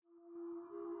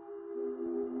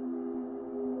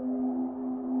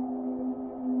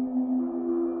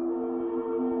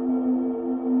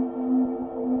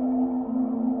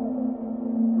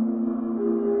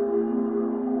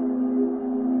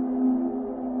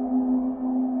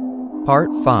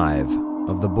Part 5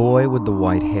 of The Boy with the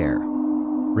White Hair,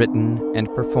 written and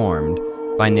performed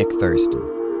by Nick Thurston.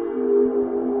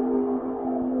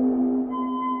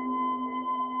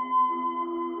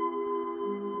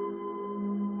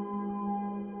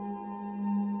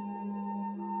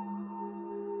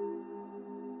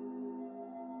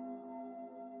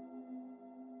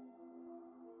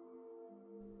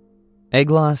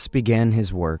 Eglass began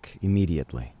his work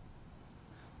immediately.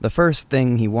 The first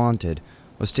thing he wanted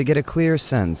was to get a clear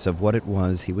sense of what it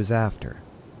was he was after.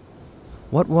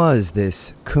 What was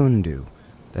this Kundu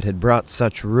that had brought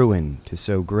such ruin to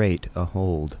so great a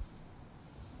hold?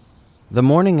 The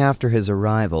morning after his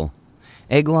arrival,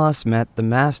 Eglass met the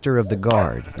master of the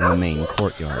guard in the main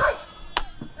courtyard.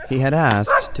 He had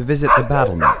asked to visit the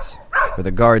battlements, where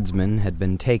the guardsmen had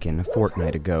been taken a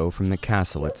fortnight ago from the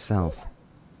castle itself.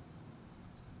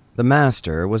 The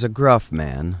master was a gruff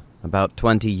man, about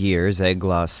 20 years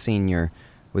Eglass senior,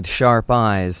 with sharp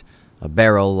eyes, a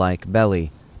barrel-like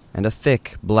belly, and a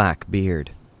thick black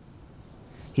beard.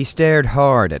 He stared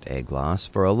hard at Eglass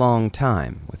for a long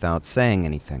time without saying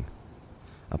anything,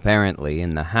 apparently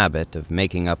in the habit of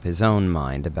making up his own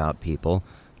mind about people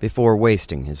before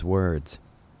wasting his words.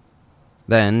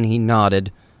 Then he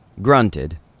nodded,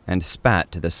 grunted, and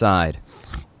spat to the side.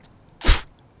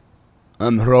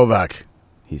 "I'm Hrovak,"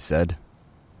 he said.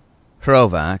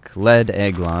 Hrovak led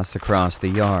Eglass across the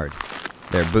yard,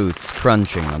 their boots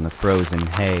crunching on the frozen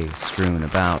hay strewn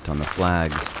about on the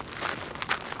flags.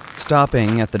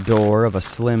 Stopping at the door of a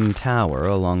slim tower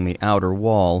along the outer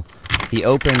wall, he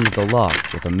opened the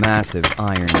lock with a massive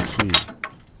iron key.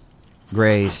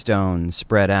 Gray stone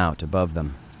spread out above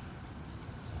them.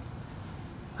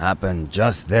 "Happened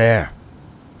just there,"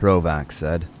 Hrovak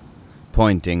said,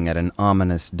 pointing at an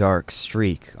ominous dark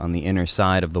streak on the inner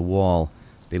side of the wall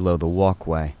below the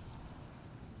walkway.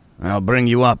 "I'll bring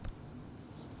you up."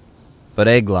 But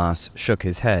Eglass shook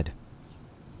his head.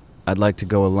 "I'd like to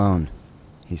go alone,"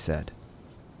 he said.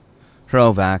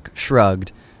 Hrovak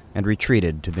shrugged and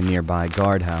retreated to the nearby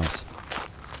guardhouse.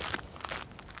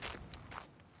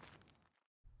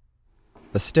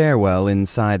 The stairwell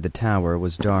inside the tower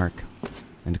was dark,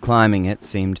 and climbing it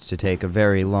seemed to take a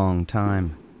very long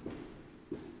time.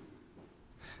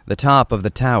 The top of the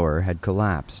tower had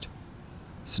collapsed.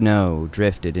 Snow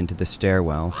drifted into the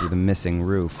stairwell through the missing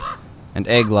roof, and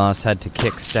Eglass had to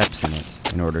kick steps in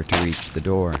it in order to reach the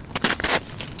door.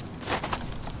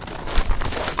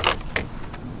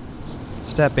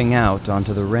 Stepping out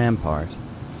onto the rampart,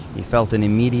 he felt an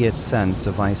immediate sense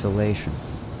of isolation.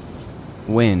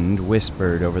 Wind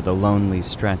whispered over the lonely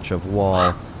stretch of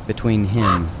wall between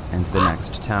him and the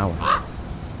next tower.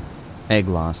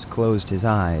 Eglass closed his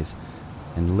eyes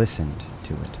and listened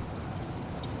to it.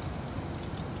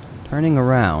 Turning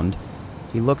around,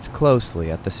 he looked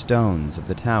closely at the stones of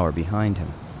the tower behind him.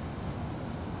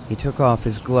 He took off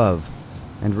his glove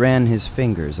and ran his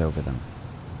fingers over them,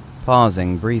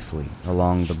 pausing briefly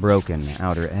along the broken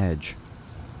outer edge.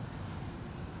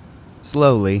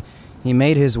 Slowly, he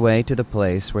made his way to the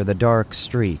place where the dark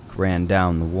streak ran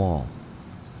down the wall.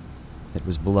 It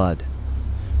was blood,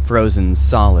 frozen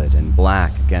solid and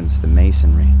black against the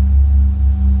masonry.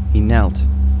 He knelt.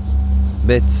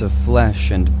 Bits of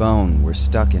flesh and bone were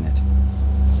stuck in it.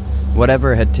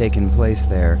 Whatever had taken place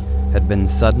there had been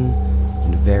sudden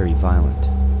and very violent.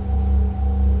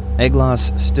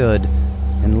 Eglass stood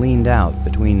and leaned out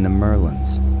between the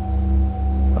merlons.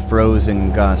 A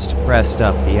frozen gust pressed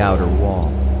up the outer wall,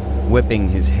 whipping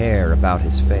his hair about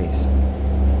his face.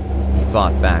 He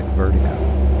fought back vertigo.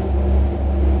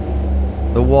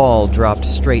 The wall dropped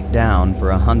straight down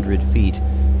for 100 feet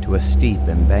to a steep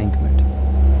embankment.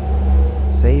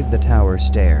 Save the tower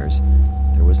stairs,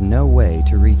 there was no way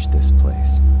to reach this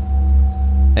place.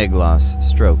 Eglass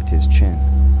stroked his chin.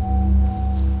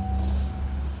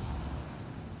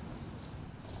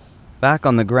 Back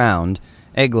on the ground,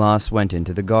 Eglass went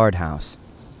into the guardhouse.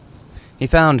 He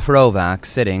found Hrovak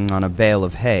sitting on a bale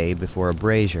of hay before a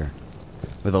brazier,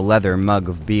 with a leather mug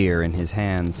of beer in his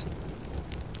hands.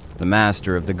 The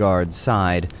master of the guard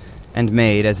sighed and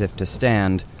made as if to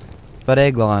stand, but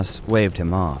Eglass waved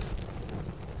him off.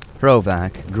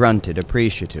 Hrovak grunted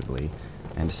appreciatively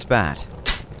and spat.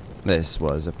 This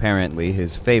was apparently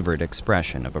his favorite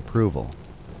expression of approval.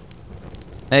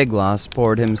 Eglass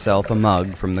poured himself a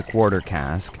mug from the quarter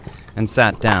cask and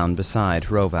sat down beside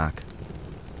Hrovak.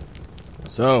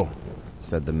 "So,"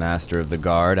 said the master of the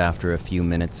guard after a few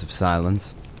minutes of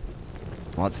silence,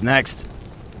 "what's next?"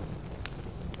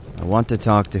 "I want to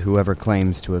talk to whoever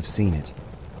claims to have seen it."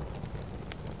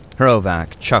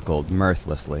 Hrovak chuckled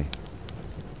mirthlessly.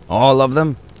 "All of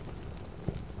them?"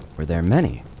 Were there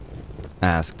many?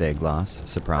 asked Eglas,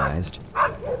 surprised.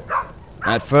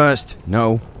 At first,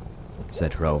 no,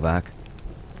 said Hrovak.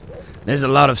 There's a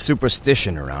lot of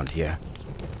superstition around here.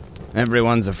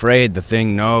 Everyone's afraid the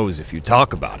thing knows if you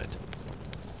talk about it.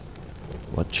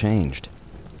 What changed?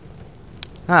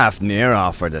 Hafnir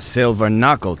offered a silver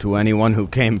knuckle to anyone who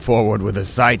came forward with a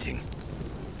sighting.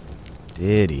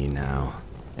 Did he now?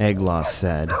 Eglas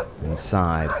said, and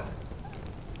sighed.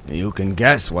 You can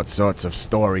guess what sorts of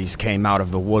stories came out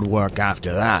of the woodwork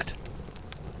after that.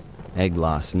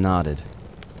 Eglas nodded.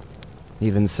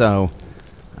 Even so,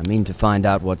 I mean to find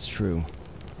out what's true.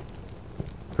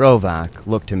 Hrovak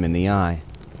looked him in the eye.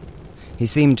 He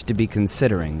seemed to be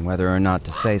considering whether or not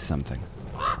to say something.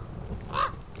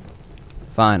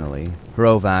 Finally,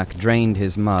 Hrovak drained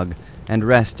his mug and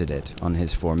rested it on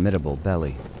his formidable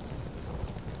belly.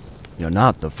 You're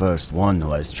not the first one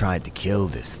who has tried to kill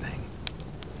this thing,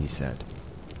 he said.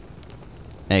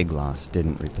 Eglas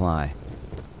didn't reply.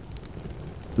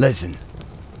 Listen,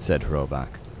 said Hrovak.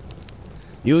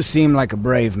 You seem like a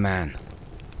brave man,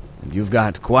 and you've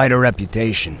got quite a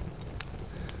reputation.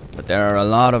 But there are a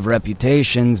lot of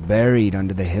reputations buried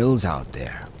under the hills out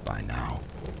there by now.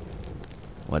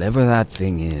 Whatever that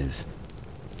thing is.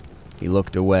 He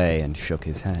looked away and shook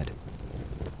his head.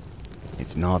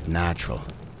 It's not natural.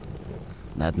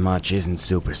 That much isn't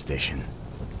superstition.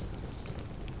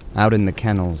 Out in the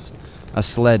kennels, a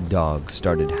sled dog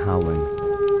started howling.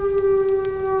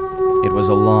 It was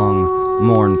a long,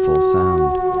 mournful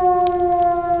sound.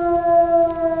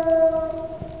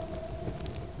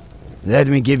 Let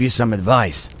me give you some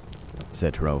advice,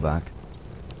 said Hrovak.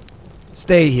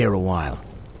 Stay here a while.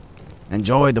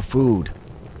 Enjoy the food.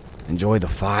 Enjoy the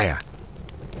fire.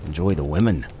 Enjoy the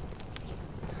women.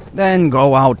 Then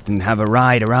go out and have a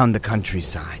ride around the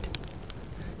countryside.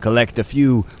 Collect a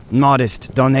few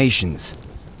modest donations.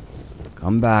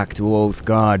 Come back to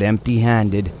Oathguard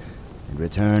empty-handed and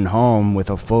return home with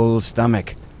a full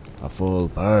stomach, a full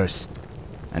purse,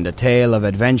 and a tale of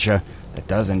adventure that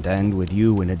doesn't end with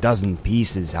you in a dozen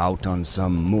pieces out on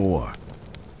some moor.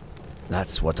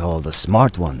 That's what all the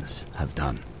smart ones have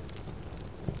done.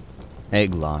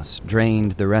 Eglas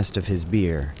drained the rest of his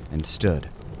beer and stood.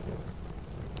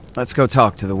 Let's go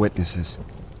talk to the witnesses.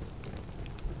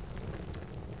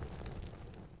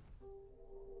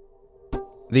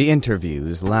 The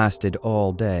interviews lasted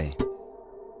all day,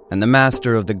 and the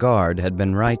master of the guard had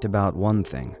been right about one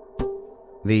thing.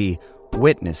 The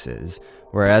witnesses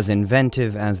were as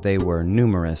inventive as they were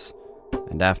numerous,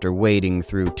 and after wading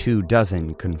through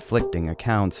 24 conflicting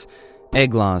accounts,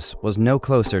 Eglas was no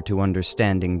closer to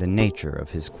understanding the nature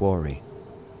of his quarry.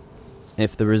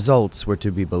 If the results were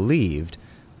to be believed,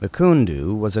 the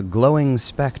Kundu was a glowing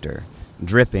specter,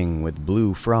 dripping with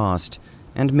blue frost,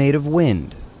 and made of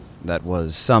wind, that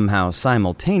was somehow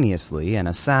simultaneously an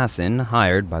assassin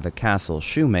hired by the castle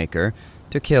shoemaker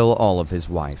to kill all of his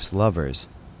wife's lovers.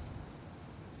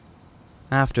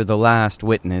 After the last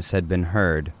witness had been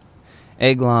heard,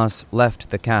 Eglas left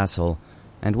the castle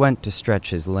and went to stretch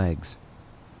his legs.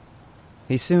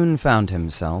 He soon found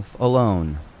himself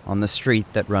alone on the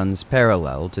street that runs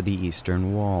parallel to the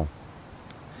eastern wall.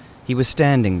 He was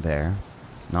standing there,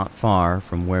 not far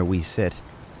from where we sit,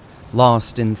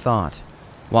 lost in thought,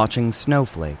 watching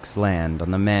snowflakes land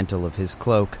on the mantle of his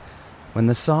cloak, when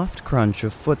the soft crunch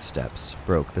of footsteps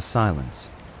broke the silence.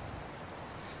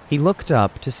 He looked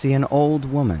up to see an old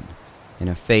woman in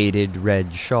a faded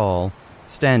red shawl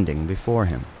standing before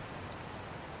him.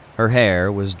 Her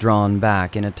hair was drawn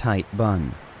back in a tight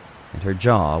bun, and her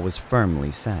jaw was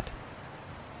firmly set.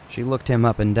 She looked him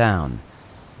up and down,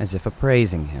 as if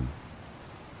appraising him.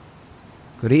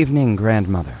 "Good evening,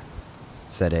 grandmother,"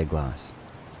 said Eglas.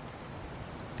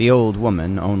 The old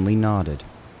woman only nodded.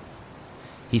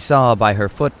 He saw by her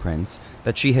footprints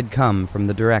that she had come from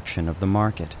the direction of the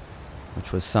market,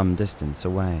 which was some distance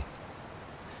away.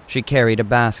 She carried a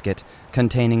basket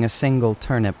containing a single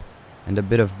turnip and a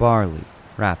bit of barley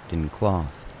wrapped in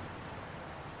cloth.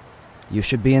 "You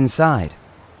should be inside,"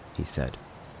 he said.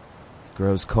 "It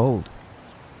grows cold.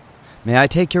 May I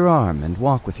take your arm and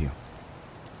walk with you?"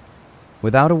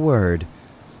 Without a word,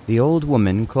 the old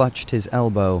woman clutched his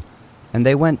elbow, and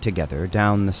they went together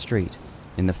down the street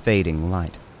in the fading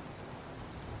light.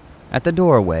 At the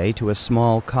doorway to a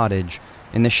small cottage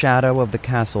in the shadow of the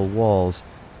castle walls,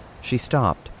 she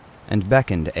stopped and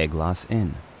beckoned Eglas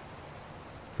in.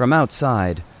 From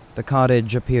outside, the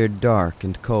cottage appeared dark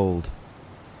and cold.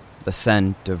 The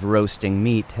scent of roasting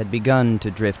meat had begun to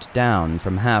drift down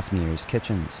from Hafnir's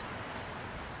kitchens.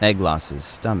 Eglas's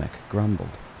stomach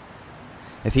grumbled.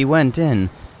 If he went in,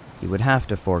 he would have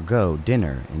to forego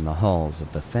dinner in the halls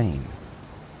of the Thane.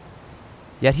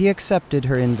 Yet he accepted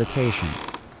her invitation,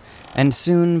 and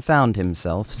soon found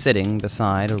himself sitting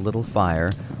beside a little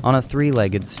fire on a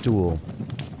three-legged stool,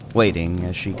 waiting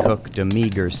as she cooked a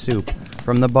meager soup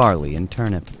from the barley and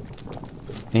turnip.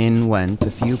 In went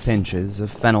a few pinches of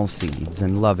fennel seeds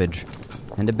and lovage,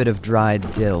 and a bit of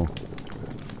dried dill.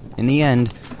 In the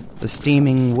end, the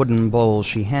steaming wooden bowl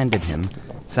she handed him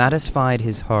satisfied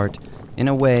his heart in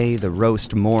a way the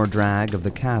roast moor-drag of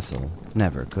the castle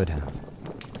never could have.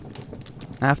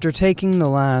 After taking the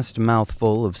last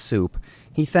mouthful of soup,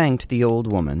 he thanked the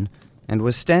old woman and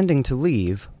was standing to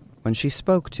leave when she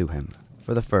spoke to him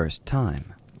for the first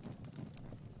time.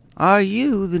 "Are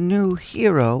you the new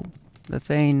hero the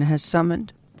Thane has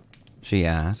summoned?" she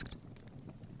asked.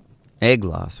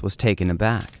 Eglass was taken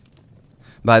aback.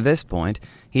 By this point,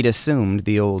 he'd assumed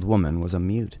the old woman was a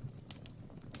mute.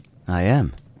 "I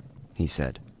am," he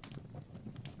said.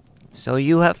 "So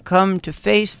you have come to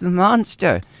face the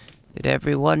monster that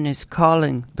everyone is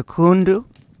calling the Kundu?"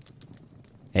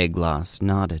 Eglass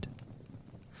nodded.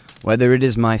 "Whether it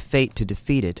is my fate to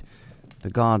defeat it, the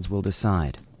gods will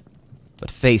decide. But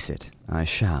face it, I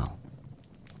shall."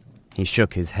 He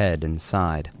shook his head and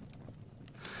sighed.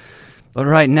 "But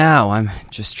right now, I'm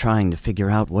just trying to figure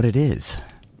out what it is."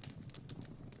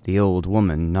 The old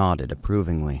woman nodded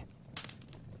approvingly.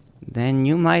 "Then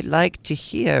you might like to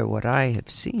hear what I have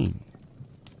seen."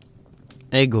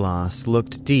 Eglass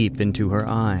looked deep into her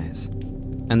eyes,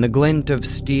 and the glint of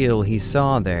steel he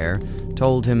saw there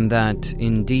told him that,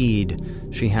 indeed,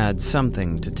 she had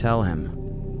something to tell him.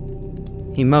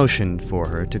 He motioned for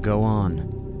her to go on.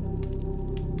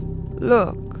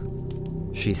 "Look,"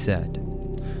 she said,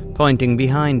 pointing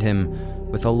behind him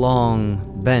with a long,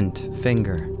 bent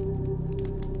finger.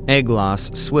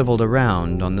 Eglass swiveled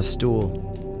around on the stool.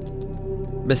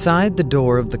 Beside the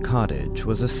door of the cottage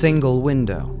was a single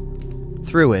window.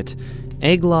 Through it,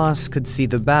 Eglass could see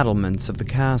the battlements of the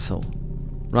castle,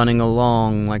 running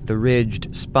along like the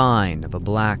ridged spine of a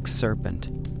black serpent.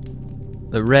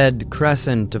 The red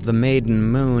crescent of the maiden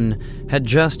moon had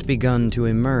just begun to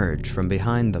emerge from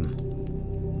behind them.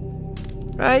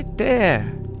 "Right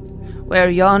there, where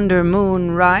yonder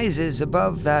moon rises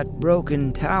above that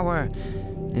broken tower,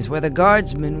 is where the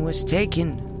guardsman was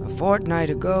taken a fortnight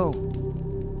ago,"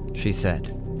 she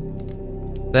said.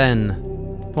 Then,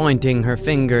 pointing her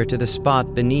finger to the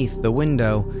spot beneath the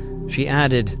window, she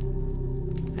added,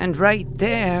 "And right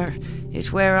there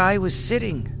is where I was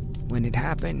sitting when it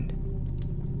happened."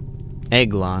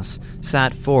 Eglass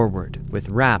sat forward with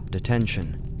rapt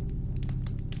attention.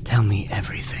 "Tell me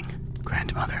everything,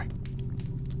 grandmother."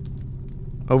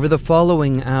 Over the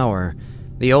following hour,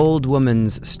 the old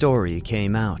woman's story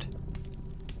came out.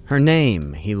 Her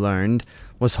name, he learned,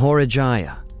 was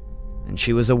Horijaya, and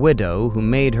she was a widow who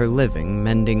made her living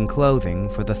mending clothing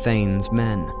for the Thane's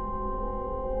men.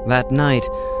 That night,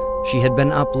 she had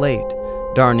been up late,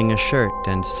 darning a shirt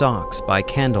and socks by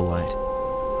candlelight.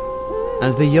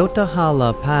 As the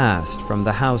Yotahala passed from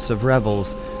the House of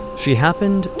Revels, she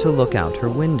happened to look out her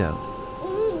window.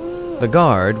 The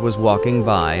guard was walking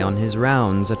by on his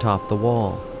rounds atop the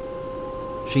wall.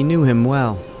 She knew him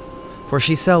well, for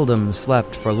she seldom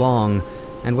slept for long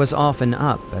and was often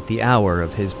up at the hour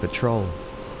of his patrol.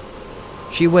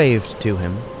 She waved to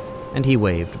him, and he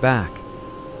waved back.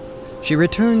 She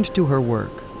returned to her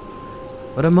work,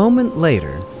 but a moment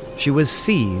later she was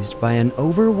seized by an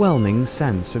overwhelming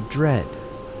sense of dread.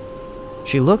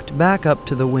 She looked back up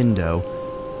to the window,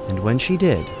 and when she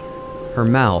did, her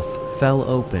mouth fell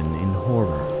open in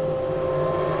horror.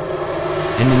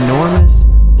 An enormous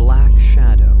black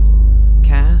shadow,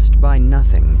 cast by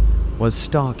nothing, was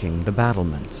stalking the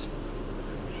battlements.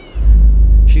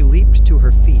 She leaped to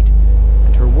her feet,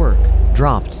 and her work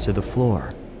dropped to the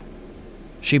floor.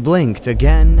 She blinked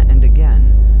again and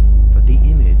again, but the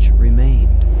image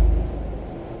remained.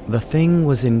 The thing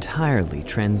was entirely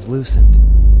translucent.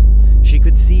 She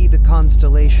could see the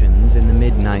constellations in the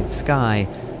midnight sky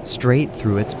straight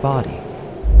through its body.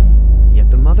 Yet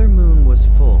the mother moon was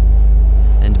full,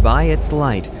 and by its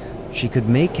light she could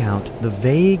make out the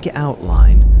vague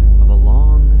outline of a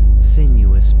long,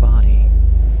 sinuous body,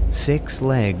 6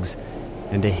 legs,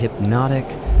 and a hypnotic,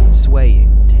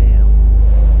 swaying tail.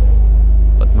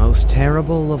 But most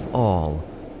terrible of all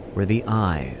were the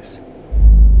eyes.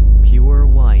 Pure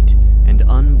white and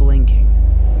unblinking,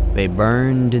 they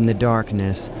burned in the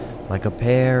darkness like a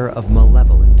pair of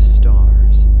malevolent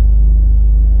stars.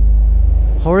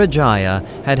 Horijaya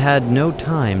had had no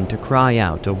time to cry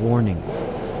out a warning.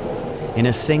 In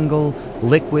a single,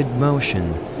 liquid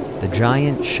motion, the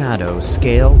giant shadow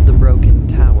scaled the broken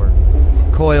tower,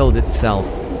 coiled itself,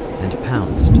 and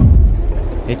pounced.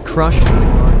 It crushed the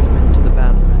guardsmen to the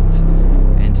battlements,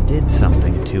 did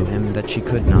something to him that she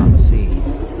could not see.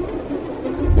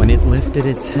 When it lifted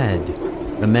its head,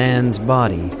 the man's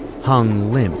body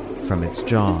hung limp from its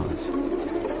jaws.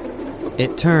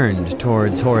 It turned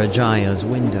towards Horajaya's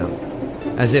window,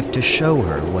 as if to show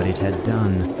her what it had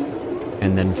done,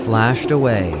 and then flashed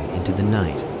away into the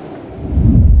night.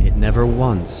 It never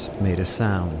once made a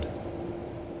sound.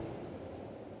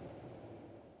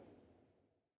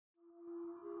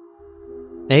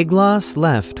 Eglas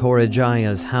left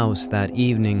Horajaya's house that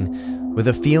evening with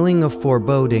a feeling of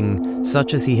foreboding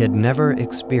such as he had never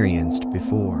experienced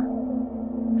before.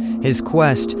 His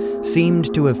quest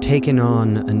seemed to have taken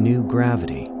on a new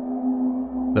gravity.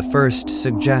 The first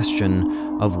suggestion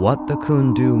of what the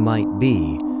Kundu might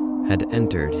be had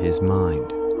entered his mind.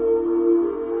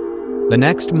 The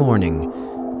next morning,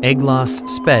 Eglas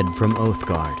sped from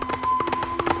Oathguard.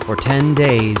 For 10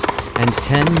 days and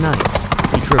 10 nights,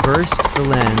 he traversed the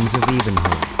lands of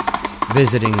Evenhope,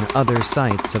 visiting other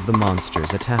sites of the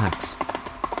monster's attacks.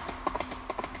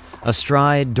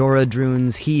 Astride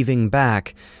Doradrune's heaving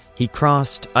back, he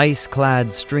crossed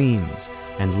ice-clad streams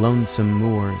and lonesome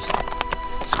moors,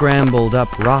 scrambled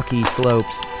up rocky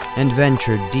slopes, and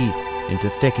ventured deep into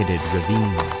thicketed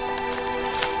ravines.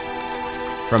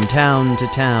 From town to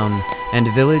town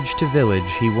and village to village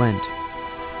he went,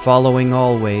 following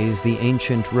always the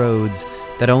ancient roads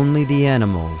that only the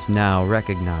animals now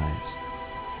recognize.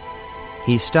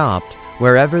 He stopped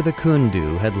wherever the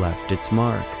Kundu had left its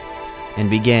mark, and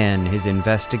began his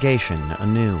investigation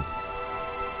anew.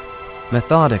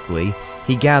 Methodically,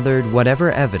 he gathered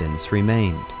whatever evidence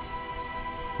remained.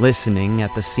 Listening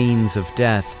at the scenes of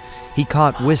death, he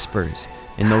caught whispers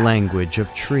in the language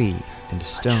of tree and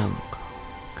stone.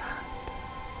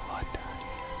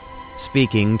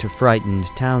 Speaking to frightened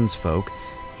townsfolk,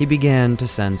 he began to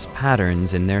sense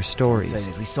patterns in their stories.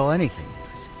 If we saw anything.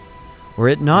 Were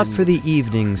it not for the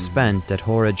evening spent at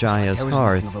Horajaya's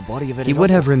hearth, he would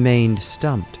have remained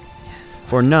stumped,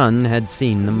 for none had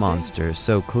seen the monster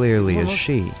so clearly as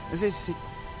she.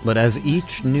 But as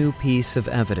each new piece of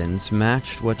evidence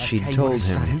matched what she'd told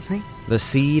him, the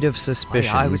seed of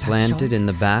suspicion planted in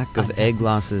the back of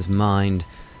Eglas's mind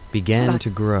began to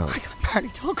grow. I can barely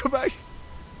talk about it.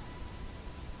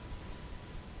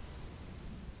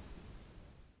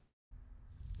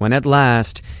 When at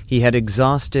last he had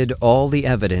exhausted all the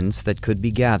evidence that could be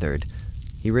gathered,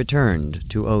 he returned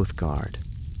to Oathguard.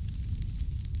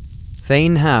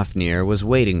 Thane Hafnir was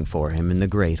waiting for him in the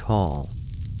great hall.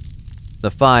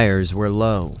 The fires were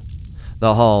low,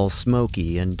 the hall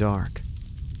smoky and dark.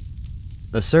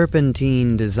 The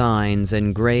serpentine designs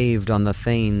engraved on the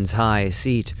Thane's high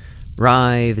seat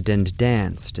writhed and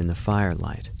danced in the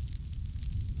firelight.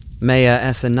 Maya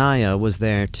Esanaya was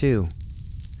there too.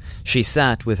 She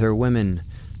sat with her women,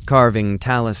 carving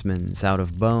talismans out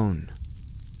of bone.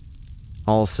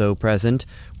 Also present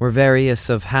were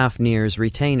various of Hafnir's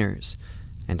retainers,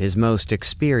 and his most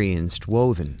experienced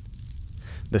Woden,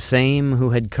 the same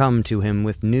who had come to him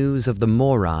with news of the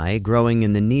Morai growing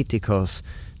in the Nitikos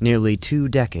nearly 2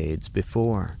 decades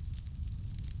before.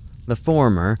 The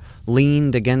former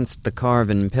leaned against the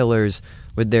carven pillars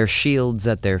with their shields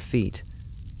at their feet,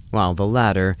 while the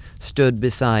latter stood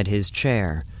beside his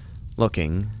chair,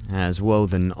 looking, as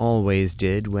Woden always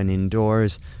did when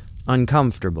indoors,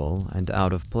 uncomfortable and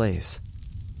out of place.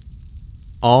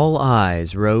 All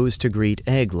eyes rose to greet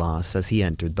Eglas as he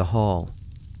entered the hall.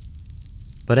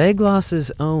 But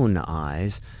Eglas's own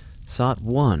eyes sought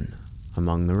one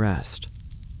among the rest.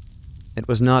 It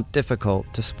was not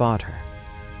difficult to spot her,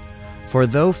 for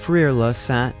though Frirla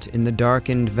sat in the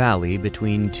darkened valley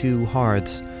between 2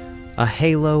 hearths, a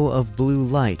halo of blue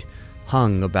light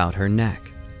hung about her neck.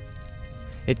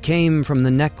 It came from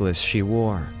the necklace she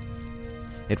wore.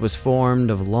 It was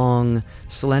formed of long,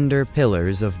 slender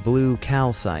pillars of blue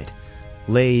calcite,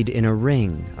 laid in a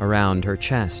ring around her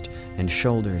chest and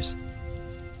shoulders.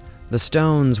 The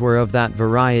stones were of that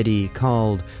variety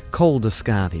called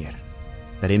koldaskadir,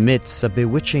 that emits a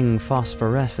bewitching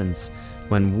phosphorescence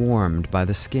when warmed by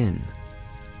the skin.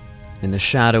 In the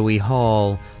shadowy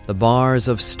hall, the bars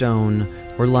of stone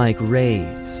were like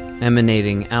rays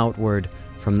emanating outward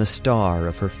from the star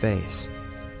of her face.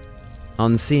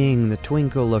 On seeing the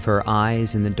twinkle of her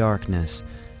eyes in the darkness,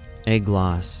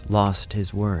 Eglas lost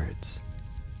his words.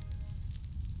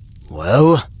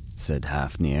 Well, said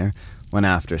Hafnir, when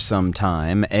after some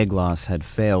time Eglas had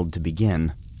failed to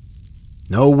begin.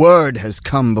 No word has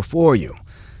come before you.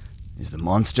 Is the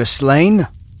monster slain?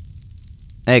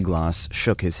 Eglas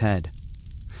shook his head.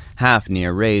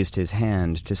 Hafnir raised his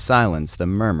hand to silence the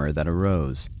murmur that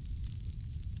arose.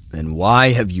 Then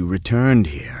why have you returned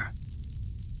here?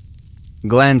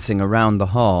 Glancing around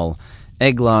the hall,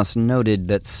 Eglos noted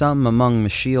that some among the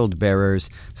shield-bearers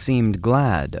seemed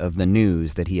glad of the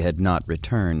news that he had not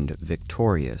returned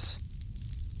victorious.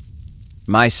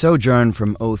 "My sojourn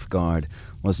from Oathguard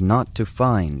was not to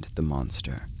find the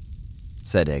monster,"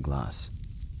 said Eglos,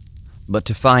 "but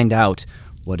to find out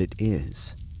what it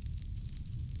is."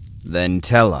 "Then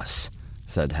tell us,"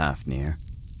 said Hafnir.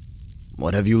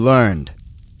 "What have you learned?"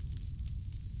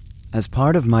 "As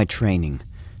part of my training,"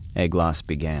 Eglos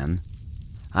began,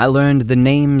 "I learned the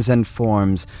names and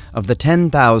forms of the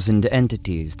 10,000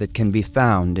 entities that can be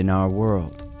found in our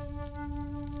world.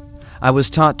 I was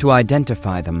taught to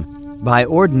identify them by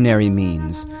ordinary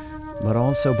means, but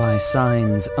also by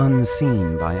signs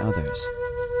unseen by others.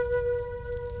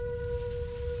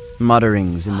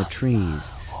 Mutterings in the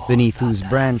trees, beneath whose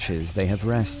branches they have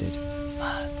rested.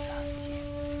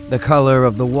 The color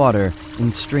of the water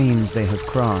in streams they have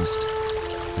crossed,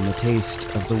 and the taste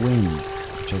of the wind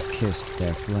which has kissed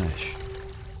their flesh."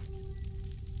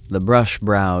 The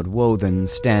brush-browed Woden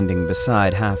standing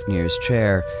beside Hafnir's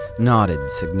chair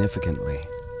nodded significantly.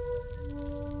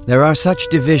 "There are such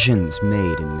divisions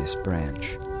made in this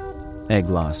branch,"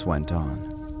 Eglos went on.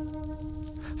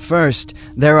 "First,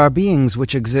 there are beings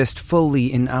which exist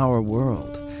fully in our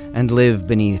world, and live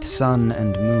beneath sun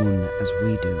and moon as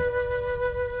we do.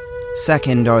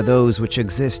 Second are those which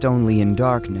exist only in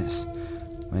darkness,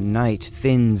 when night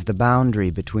thins the boundary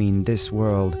between this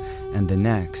world and the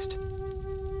next.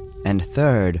 And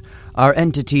third are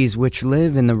entities which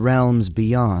live in the realms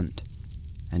beyond,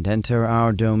 and enter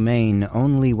our domain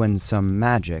only when some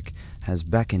magic has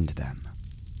beckoned them."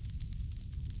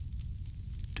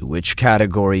 "To which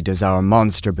category does our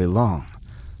monster belong?"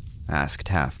 asked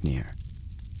Hafnir.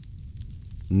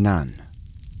 "None,"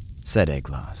 said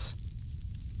Eglos.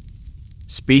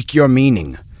 "Speak your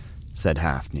meaning," said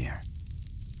Hafnir.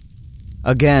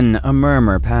 Again a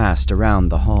murmur passed around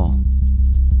the hall.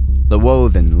 The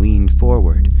Woden leaned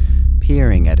forward,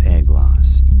 peering at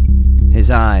Eglos. His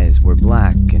eyes were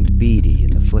black and beady in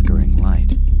the flickering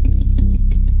light.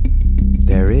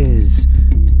 "There is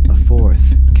a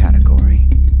fourth category,"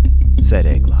 said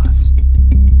Eglos,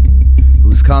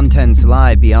 "whose contents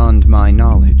lie beyond my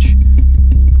knowledge,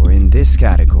 for in this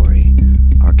category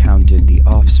are counted the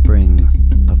offspring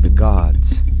of the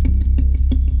gods.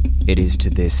 It is to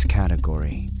this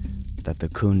category that the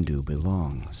Kundu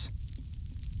belongs."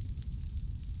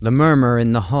 The murmur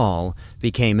in the hall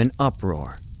became an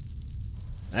uproar.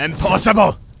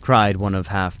 "Impossible!" cried one of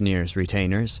Hafnir's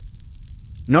retainers.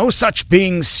 "No such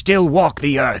beings still walk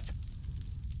the earth."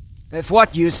 "If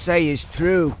what you say is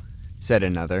true," said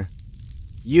another,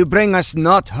 "you bring us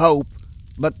not hope,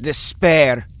 but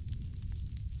despair."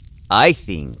 "I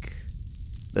think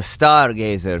the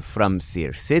stargazer from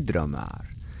Sir Sidromar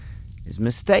is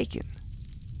mistaken,"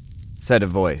 said a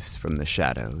voice from the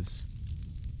shadows.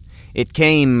 It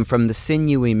came from the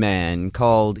sinewy man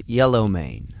called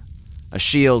Yellowmane, a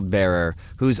shield-bearer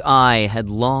whose eye had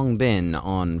long been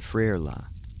on Freyrla.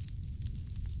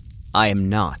 "I am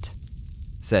not,"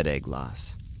 said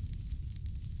Eglos.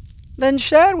 "Then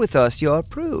share with us your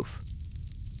proof,"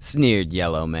 sneered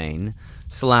Yellowmane,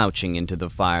 slouching into the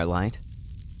firelight.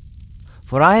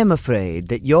 "For I am afraid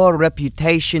that your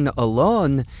reputation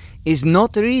alone is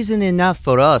not reason enough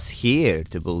for us here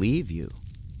to believe you.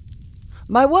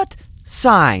 By what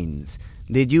signs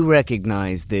did you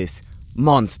recognize this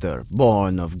monster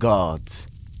born of gods?"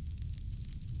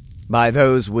 "By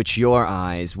those which your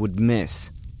eyes would miss,"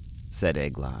 said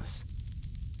Eglos.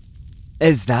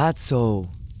 "Is that so?"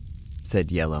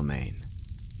 said Yellowmane.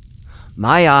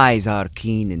 "My eyes are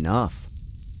keen enough,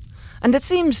 and it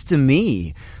seems to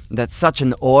me that such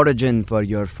an origin for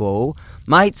your foe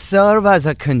might serve as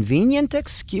a convenient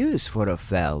excuse for a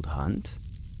failed hunt."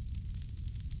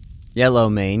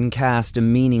 Yellowmane cast a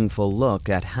meaningful look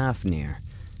at Hafnir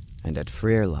and at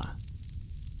Freyrla.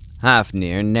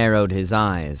 Hafnir narrowed his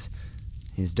eyes.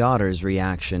 His daughter's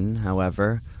reaction,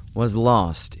 however, was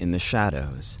lost in the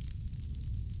shadows.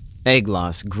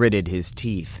 Eglos gritted his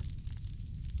teeth.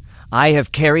 "I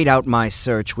have carried out my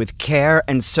search with care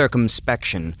and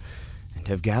circumspection, and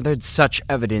have gathered such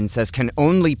evidence as can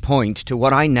only point to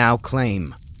what I now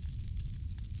claim."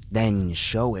 "Then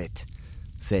show it,"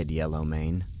 said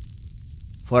Yellowmane.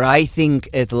 "For I think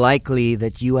it likely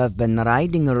that you have been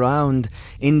riding around,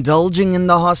 indulging in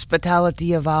the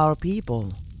hospitality of our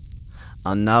people,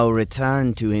 and now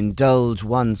return to indulge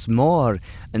once more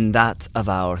in that of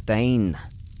our Thane.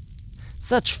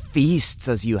 Such feasts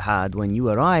as you had when you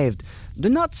arrived do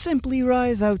not simply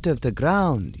rise out of the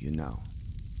ground, you know,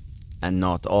 and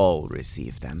not all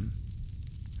receive them.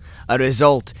 A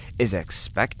result is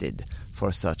expected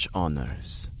for such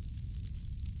honors."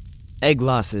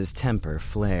 Eglas's temper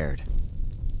flared.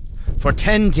 For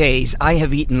 10 days I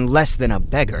have eaten less than a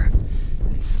beggar,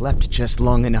 and slept just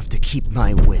long enough to keep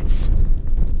my wits.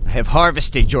 I have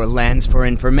harvested your lands for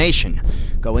information,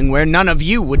 going where none of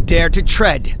you would dare to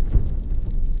tread.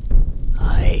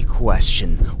 I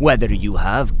question whether you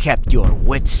have kept your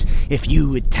wits if you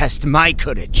would test my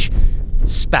courage,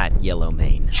 spat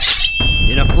Yellowmane.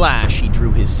 In a flash he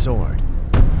drew his sword.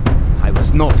 I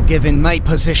was not given my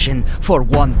position for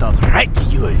want of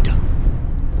rectitude.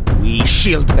 We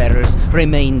shield-bearers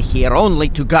remain here only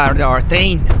to guard our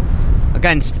Thane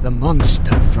against the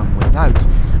monster from without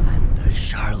and the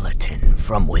charlatan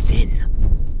from within.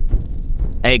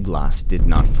 Eglas did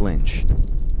not flinch.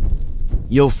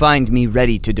 You'll find me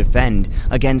ready to defend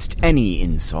against any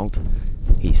insult,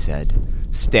 he said,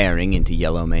 staring into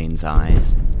Yellowmane's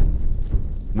eyes.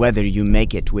 Whether you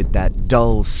make it with that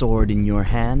dull sword in your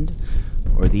hand,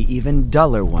 or the even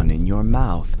duller one in your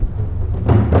mouth.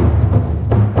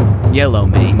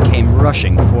 Yellowmane came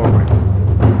rushing forward.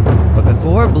 But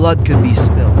before blood could be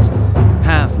spilt,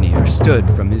 Hafnir stood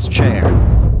from his chair.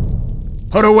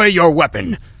 Put away your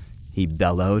weapon, he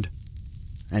bellowed.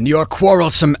 And your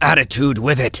quarrelsome attitude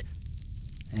with it.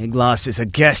 Eglas is a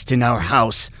guest in our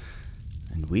house,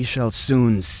 and we shall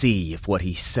soon see if what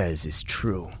he says is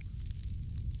true.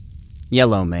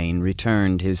 Yellowmane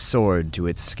returned his sword to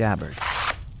its scabbard.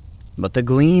 But the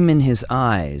gleam in his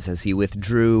eyes as he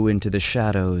withdrew into the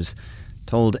shadows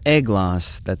told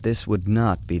Eglas that this would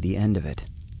not be the end of it.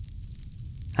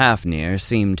 Hafnir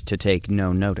seemed to take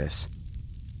no notice.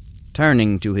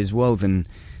 Turning to his woven,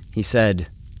 he said,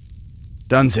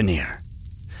 Dunsinir,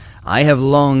 I have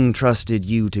long trusted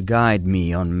you to guide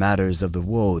me on matters of the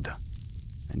wold,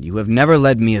 and you have never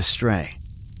led me astray.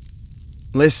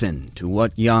 Listen to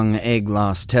what young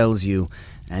Eglas tells you,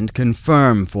 and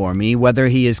confirm for me whether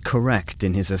he is correct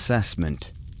in his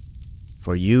assessment.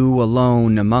 For you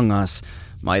alone among us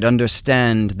might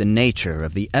understand the nature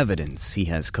of the evidence he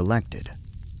has collected.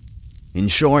 In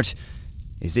short,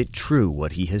 is it true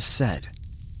what he has said?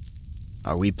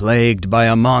 Are we plagued by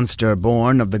a monster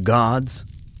born of the gods?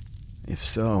 If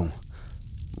so,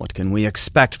 what can we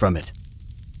expect from it?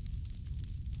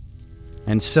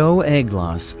 And so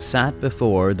Eglas sat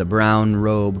before the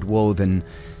brown-robed woven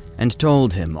and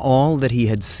told him all that he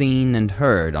had seen and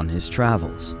heard on his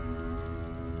travels.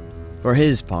 For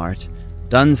his part,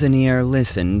 Dunsinir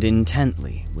listened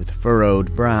intently with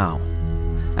furrowed brow,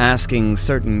 asking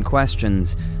certain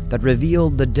questions that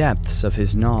revealed the depths of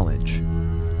his knowledge.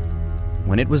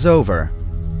 When it was over,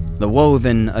 the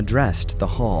woven addressed the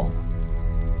hall.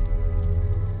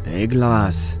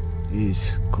 Eglas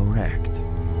is correct,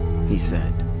 he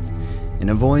said, in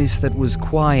a voice that was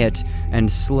quiet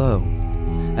and slow,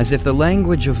 as if the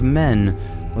language of men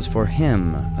was for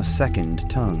him a second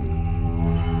tongue.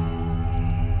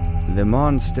 The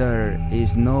monster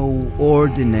is no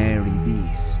ordinary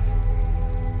beast.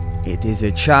 It is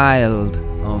a child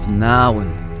of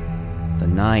Nauen, the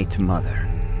Night Mother.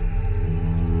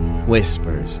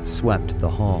 Whispers swept the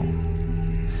hall.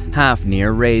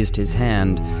 Hafnir raised his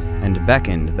hand and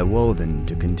beckoned the woven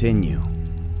to continue.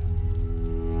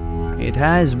 It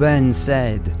has been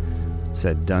said,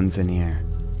 said Dunsinir,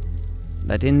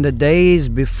 that in the days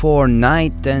before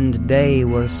night and day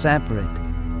were separate,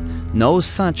 no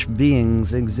such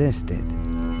beings existed.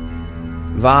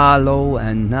 Valo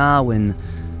and Nauen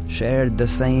shared the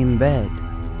same bed.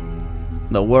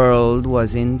 The world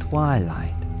was in twilight.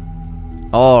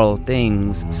 All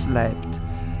things slept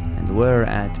and were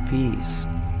at peace.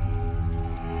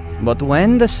 But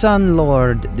when the Sun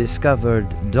Lord discovered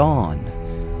dawn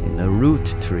in the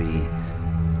root tree,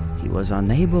 he was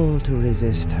unable to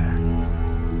resist her.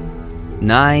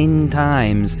 9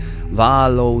 times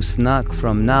Valo snuck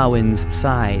from Nauen's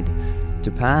side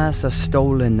to pass a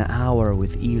stolen hour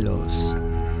with Elos.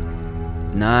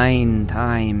 9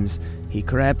 times he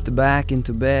crept back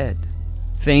into bed,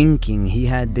 thinking he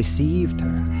had deceived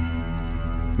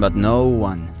her. But no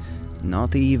one,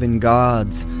 not even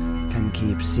gods, can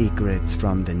keep secrets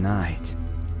from the night.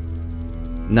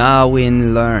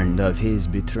 Nauen learned of his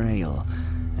betrayal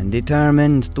and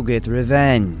determined to get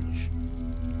revenge.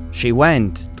 She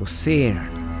went to Cyrn,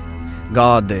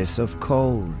 goddess of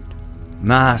cold,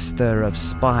 master of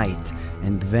spite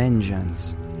and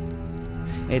vengeance.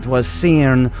 It was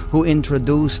Cyrn who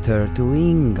introduced her to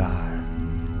Ingar.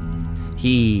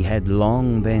 He had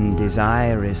long been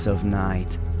desirous of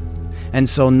night, and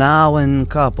so Nauen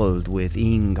coupled with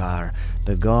Ingar,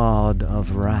 the god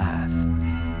of wrath.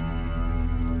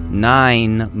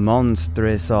 9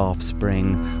 monstrous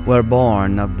offspring were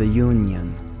born of the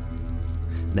union.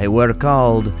 They were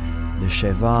called the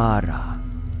Shevara.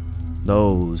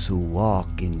 those who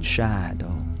walk in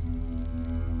shadow.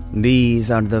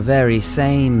 These are the very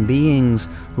same beings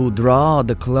who draw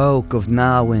the cloak of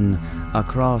Nawin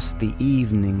across the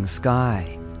evening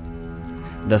sky,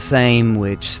 the same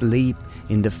which sleep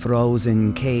in the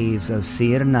frozen caves of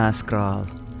Sirnaskral,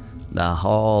 the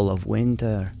Hall of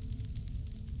Winter.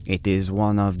 It is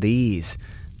one of these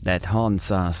that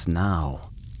haunts us now.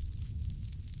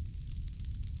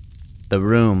 The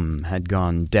room had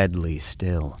gone deadly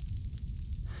still.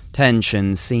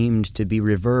 Tension seemed to be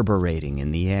reverberating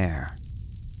in the air.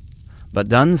 But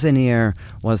Dunsinir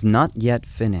was not yet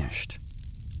finished.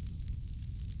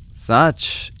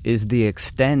 "Such is the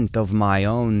extent of my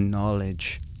own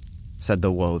knowledge," said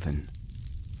the Woden,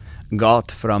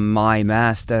 "got from my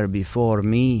master before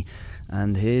me,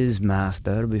 and his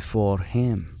master before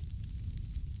him.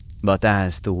 But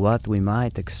as to what we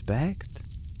might expect,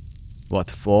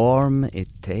 what form it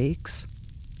takes,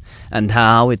 and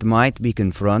how it might be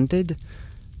confronted,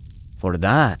 for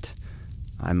that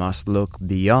I must look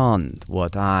beyond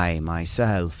what I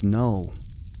myself know.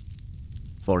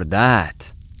 For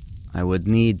that I would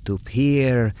need to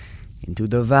peer into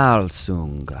the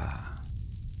Valsunga."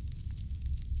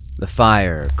 The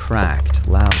fire cracked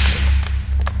loudly.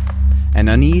 An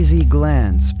uneasy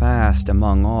glance passed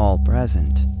among all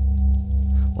present.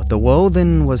 What the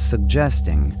Woden was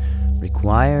suggesting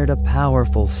required a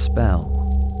powerful spell.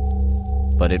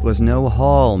 But it was no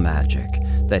hall magic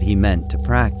that he meant to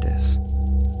practice.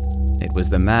 It was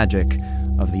the magic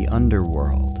of the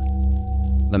underworld,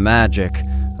 the magic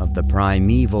of the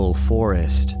primeval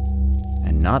forest,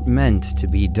 and not meant to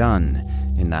be done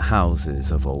in the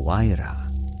houses of Owaira.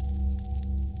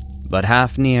 But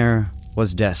Hafnir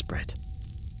was desperate.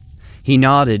 He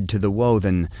nodded to the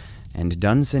Woden, and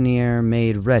Dunsinir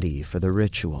made ready for the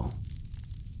ritual.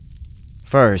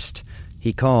 First,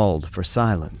 he called for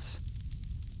silence.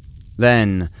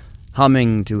 Then,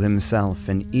 humming to himself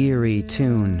an eerie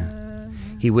tune,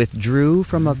 he withdrew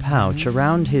from a pouch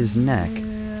around his neck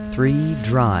 3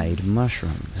 dried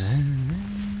mushrooms.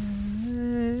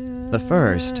 The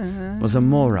first was a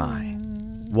morai,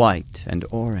 white and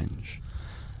orange.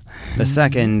 The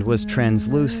second was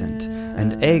translucent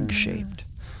and egg-shaped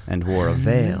and wore a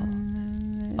veil,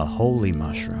 a holy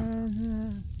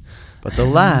mushroom. But the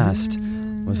last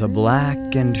was a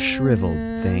black and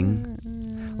shriveled thing,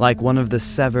 like one of the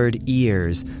severed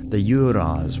ears the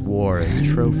Yuras wore as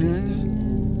trophies.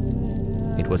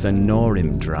 It was a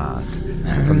Norimdrag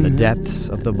from the depths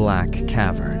of the Black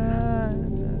Cavern.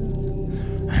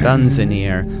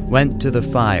 Dunsinir went to the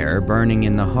fire burning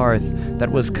in the hearth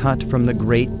that was cut from the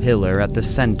great pillar at the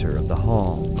center of the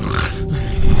hall.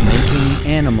 Making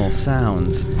animal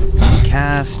sounds, he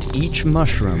cast each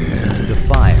mushroom into the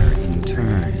fire in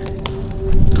turn.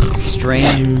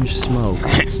 Strange smoke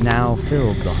now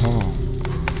filled the hall,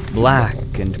 black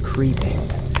and creeping.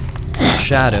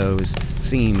 Shadows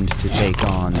seemed to take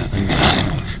on a new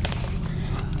life.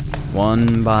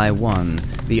 One by one,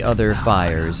 the other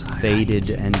fires faded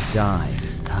and died,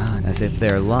 as if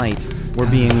their light were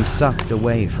being sucked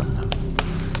away from them.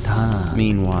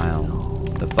 Meanwhile,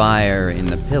 the fire in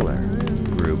the pillar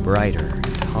grew brighter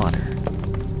and hotter.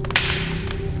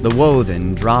 The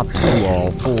Woden dropped to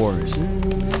all fours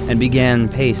and began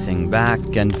pacing back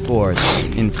and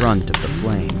forth in front of the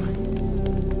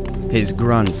flame. His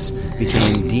grunts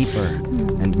became deeper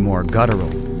and more guttural.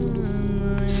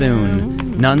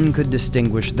 Soon, none could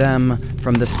distinguish them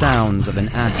from the sounds of an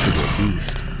actual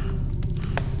beast.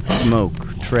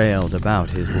 Smoke trailed about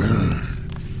his limbs.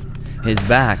 His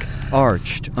back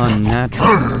arched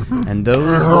unnaturally, and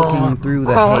those looking through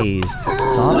the haze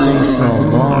thought they saw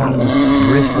long,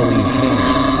 bristly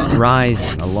hair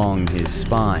rising along his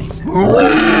spine.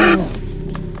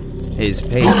 His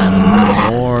pacing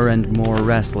grew more and more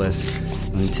restless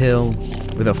until,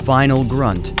 with a final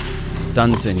grunt,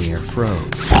 Dunsinir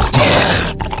froze.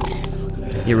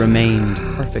 He remained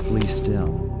perfectly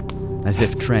still, as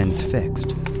if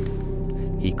transfixed.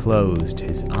 He closed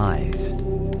his eyes.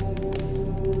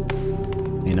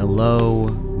 In a low,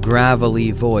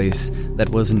 gravelly voice that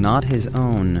was not his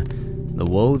own, the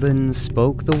Woden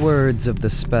spoke the words of the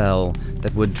spell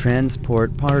that would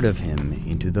transport part of him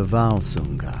into the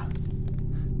Valsunga,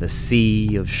 the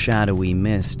sea of shadowy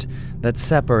mist that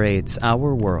separates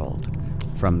our world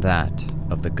from that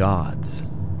of the gods.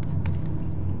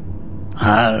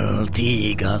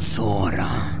 Altiga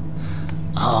Sora,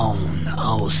 Aun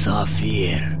Ausa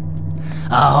Fir,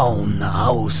 Aun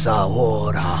Ausa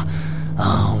Ora,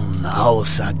 Aun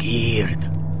Ausa Gird,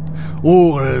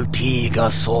 Ultiga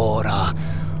Sora,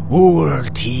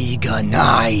 Ultiga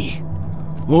Nai,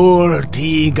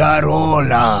 Ultiga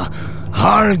Rola,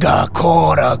 Harga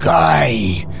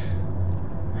Koragai.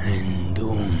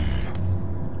 Endum.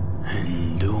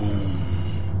 Endum.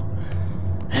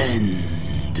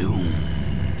 Endum.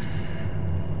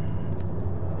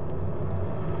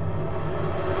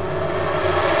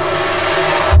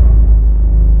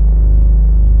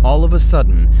 All of a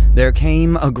sudden, there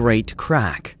came a great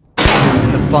crack,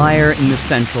 and the fire in the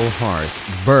central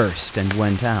hearth burst and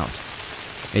went out,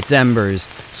 its embers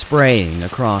spraying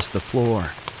across the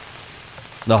floor.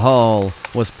 The hall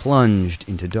was plunged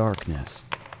into darkness.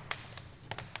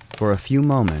 For a few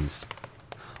moments,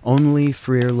 only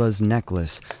Frierla's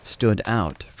necklace stood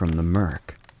out from the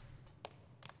murk.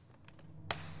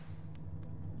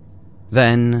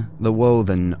 Then the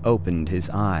Woven opened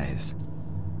his eyes.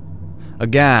 A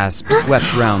gasp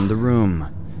swept round the room,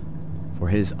 for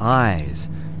his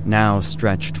eyes now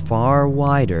stretched far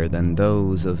wider than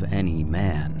those of any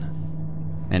man,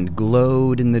 and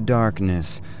glowed in the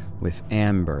darkness with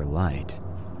amber light.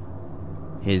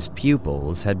 His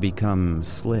pupils had become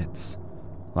slits,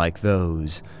 like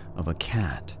those of a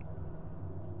cat.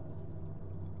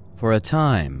 For a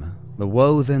time, the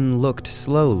Woven looked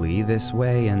slowly this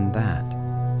way and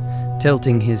that,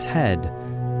 tilting his head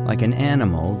like an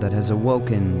animal that has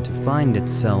awoken to find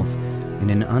itself in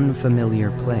an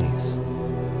unfamiliar place.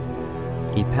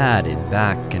 He padded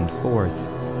back and forth,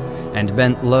 and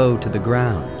bent low to the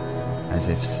ground, as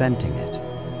if scenting it.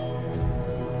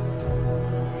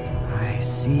 "I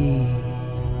see,"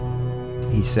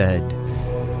 he said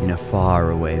in a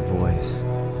far-away voice.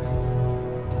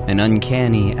 An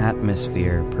uncanny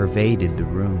atmosphere pervaded the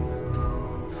room.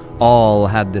 All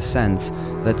had the sense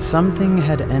that something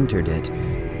had entered it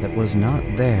that was not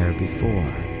there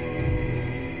before.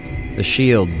 The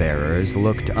shield-bearers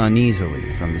looked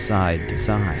uneasily from side to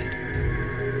side.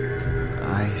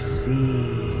 "I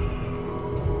see."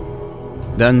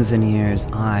 Dunsinier's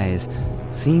eyes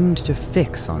seemed to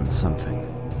fix on something.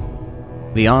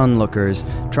 The onlookers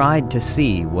tried to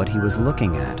see what he was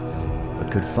looking at,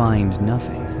 but could find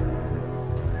nothing.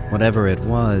 Whatever it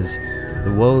was,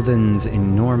 the Woven's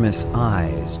enormous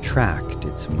eyes tracked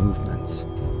its movements.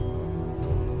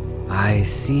 "I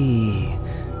see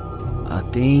a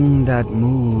thing that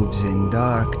moves in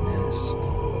darkness,"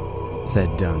 said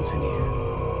Dunsinier.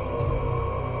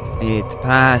 "It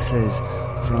passes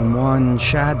from one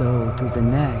shadow to the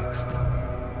next,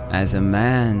 as a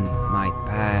man might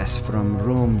pass from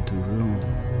room to room.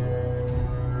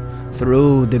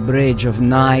 Through the bridge of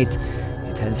night,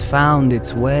 it has found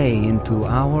its way into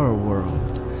our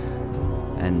world,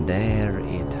 and there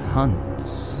it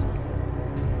hunts.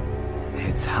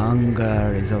 Its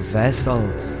hunger is a vessel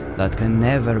that can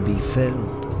never be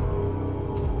filled.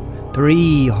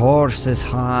 3 horses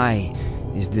high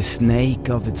is the snake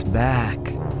of its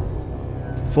back,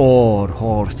 4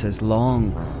 horses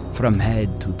long from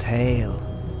head to tail.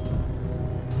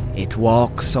 It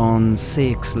walks on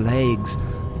 6 legs,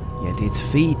 yet its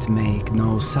feet make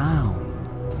no sound.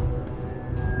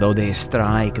 Though they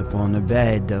strike upon a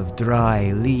bed of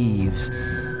dry leaves,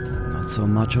 not so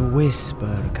much a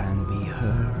whisper can be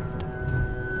heard.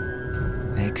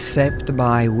 Except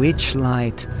by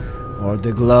witchlight or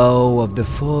the glow of the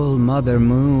full mother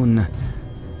moon,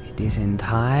 it is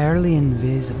entirely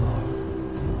invisible.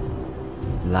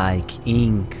 Like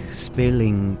ink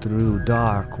spilling through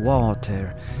dark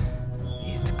water,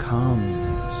 it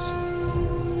comes."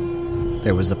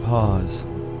 There was a pause.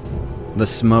 The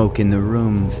smoke in the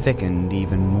room thickened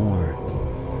even more.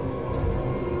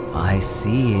 "I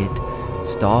see it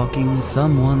stalking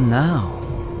someone now,"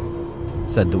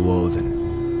 said the Woven.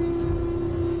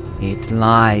 "It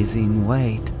lies in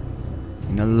wait,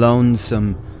 in a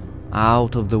lonesome,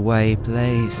 out-of-the-way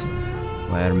place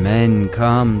where men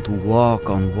come to walk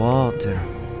on water,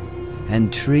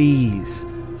 and trees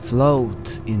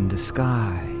float in the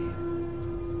sky."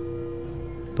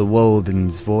 The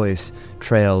Woven's voice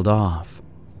trailed off.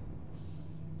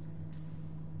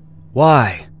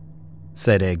 "Why?"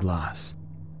 said Eglas,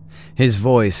 his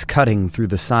voice cutting through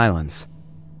the silence.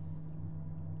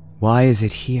 "Why is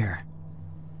it here?"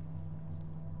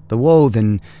 The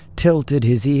Woven tilted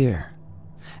his ear,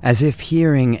 as if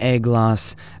hearing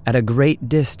Eglas at a great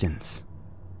distance.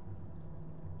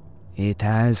 "It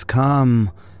has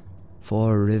come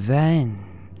for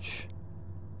revenge."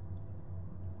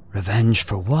 "Revenge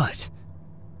for what?"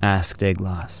 asked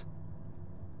Eglas.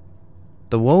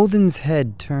 The Woven's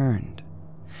head turned,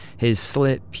 his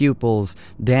slit pupils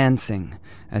dancing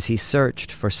as he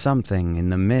searched for something in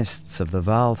the mists of the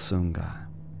Valsunga.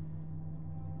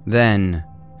 Then,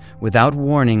 without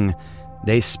warning,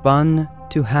 they spun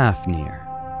to Hafnir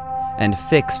and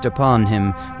fixed upon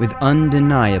him with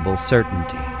undeniable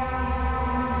certainty.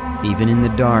 Even in the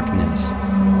darkness,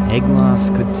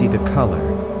 Eglos could see the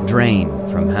color drain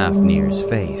from Hafnir's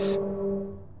face.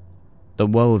 The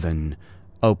Woden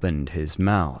opened his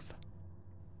mouth.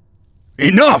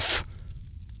 Enough!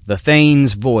 The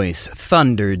Thane's voice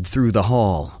thundered through the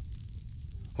hall.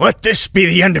 Let this be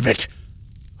the end of it!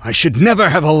 I should never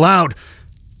have allowed...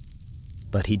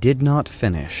 But he did not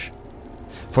finish,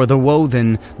 for the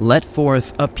Woden let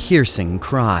forth a piercing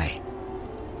cry.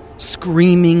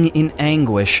 Screaming in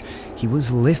anguish, he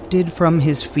was lifted from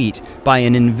his feet by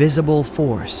an invisible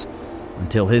force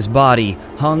until his body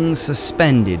hung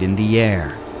suspended in the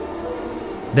air.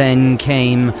 Then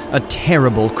came a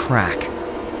terrible crack,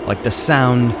 like the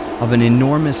sound of an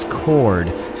enormous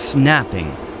cord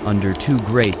snapping under too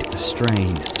great a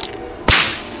strain.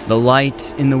 The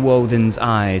light in the Woden's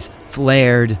eyes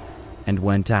flared and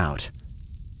went out,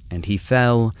 and he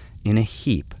fell in a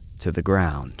heap to the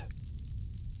ground.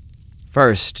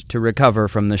 First to recover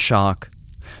from the shock,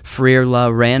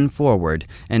 Friarla ran forward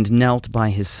and knelt by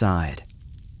his side.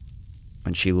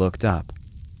 When she looked up,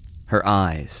 her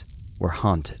eyes were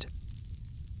haunted.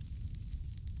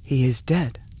 He is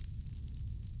dead,